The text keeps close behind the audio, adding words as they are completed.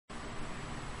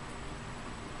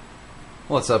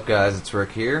What's up, guys? It's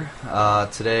Rick here.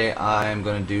 Today I'm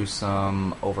going to do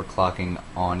some overclocking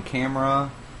on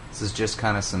camera. This is just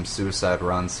kind of some suicide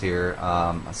runs here,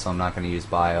 so I'm not going to use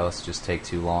BIOS, just take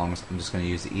too long. I'm just going to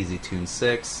use the EasyTune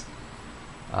 6.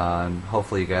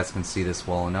 Hopefully you guys can see this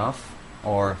well enough,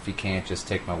 or if you can't, just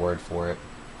take my word for it.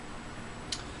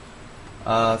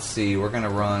 Let's see, we're going to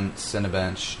run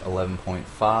Cinebench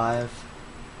 11.5.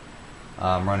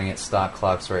 I'm running at stock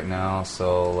clocks right now,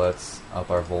 so let's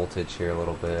up our voltage here a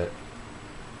little bit.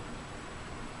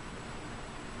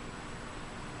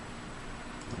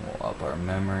 We'll up our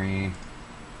memory,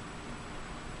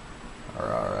 or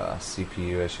our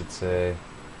CPU I should say.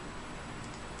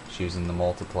 Just using the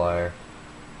multiplier.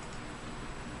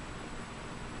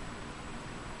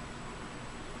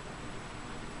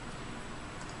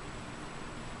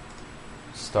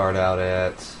 Start out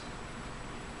at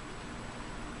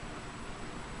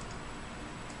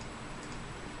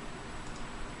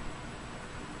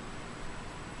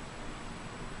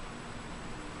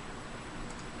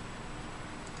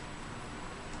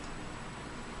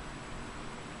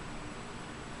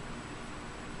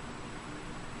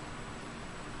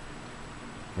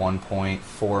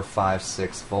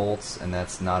 1.456 volts, and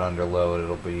that's not under load.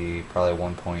 It'll be probably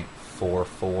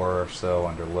 1.44 or so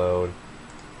under load.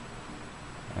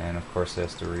 And of course it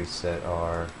has to reset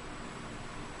our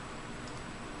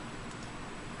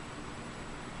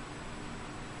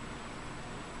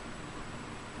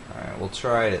Alright, we'll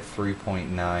try it at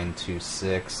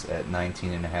 3.926 at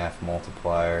 19.5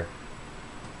 multiplier.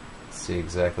 Let's see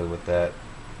exactly what that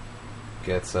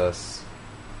gets us.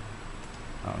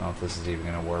 I don't know if this is even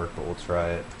going to work, but we'll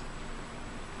try it.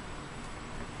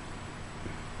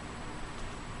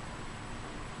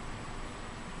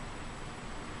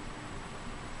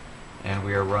 And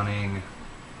we are running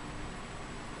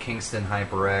Kingston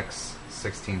HyperX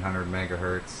 1600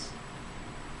 megahertz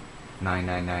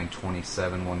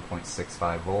 99927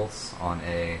 1.65 volts on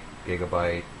a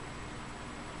Gigabyte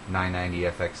 990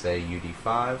 FXA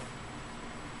UD5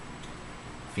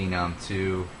 Phenom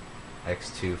II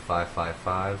X2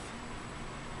 555.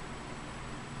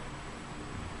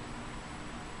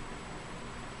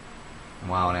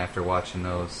 Wow, and after watching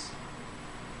those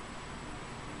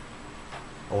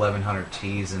 1100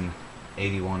 Ts and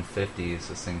 8150s,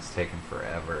 this thing's taking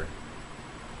forever.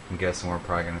 I'm guessing we're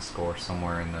probably going to score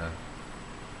somewhere in the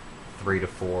 3 to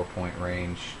 4 point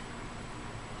range.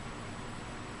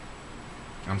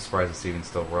 I'm surprised it's even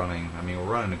still running. I mean,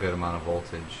 we're running a good amount of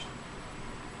voltage,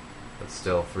 but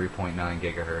still 3.9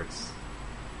 gigahertz.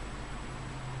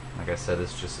 Like I said,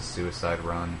 it's just a suicide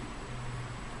run.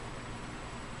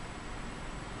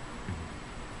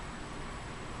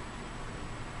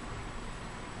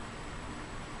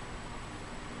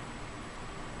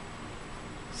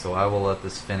 So I will let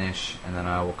this finish, and then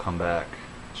I will come back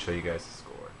and show you guys the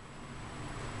score.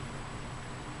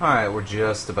 Alright, we're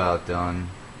just about done.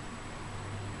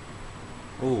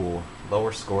 Ooh,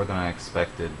 lower score than I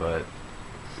expected, but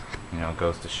you know, it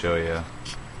goes to show you.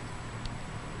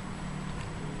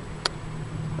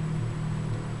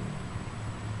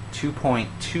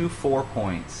 .24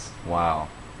 points. Wow.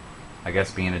 I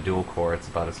guess being a dual core, it's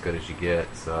about as good as you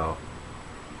get. So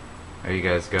there you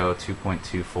guys go,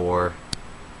 2.24.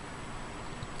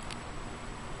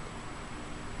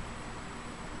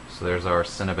 So there's our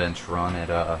Cinebench run at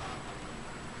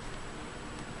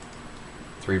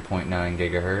 3.9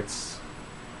 gigahertz.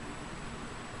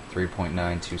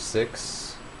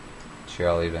 3.926. Here,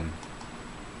 I'll even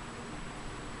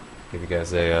give you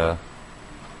guys a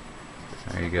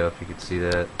there you go, if you could see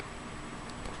that.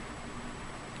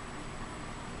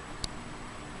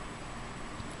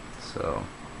 So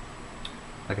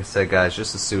like I said, guys,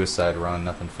 just a suicide run,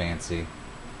 nothing fancy. You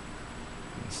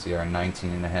can see our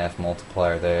 19.5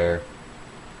 multiplier there.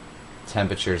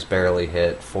 Temperatures barely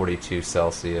hit 42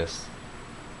 Celsius,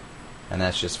 and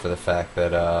that's just for the fact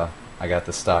that I got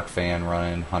the stock fan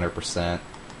running 100%,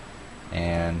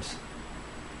 and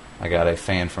I got a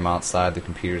fan from outside. The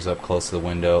computer's up close to the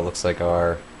window. It looks like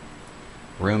our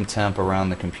room temp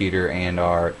around the computer and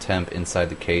our temp inside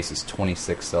the case is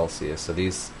 26 Celsius. So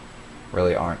these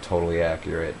really aren't totally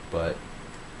accurate, but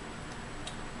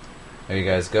there you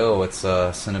guys go. It's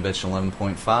Cinebench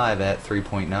 11.5 at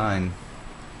 3.9.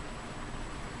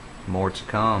 More to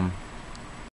come.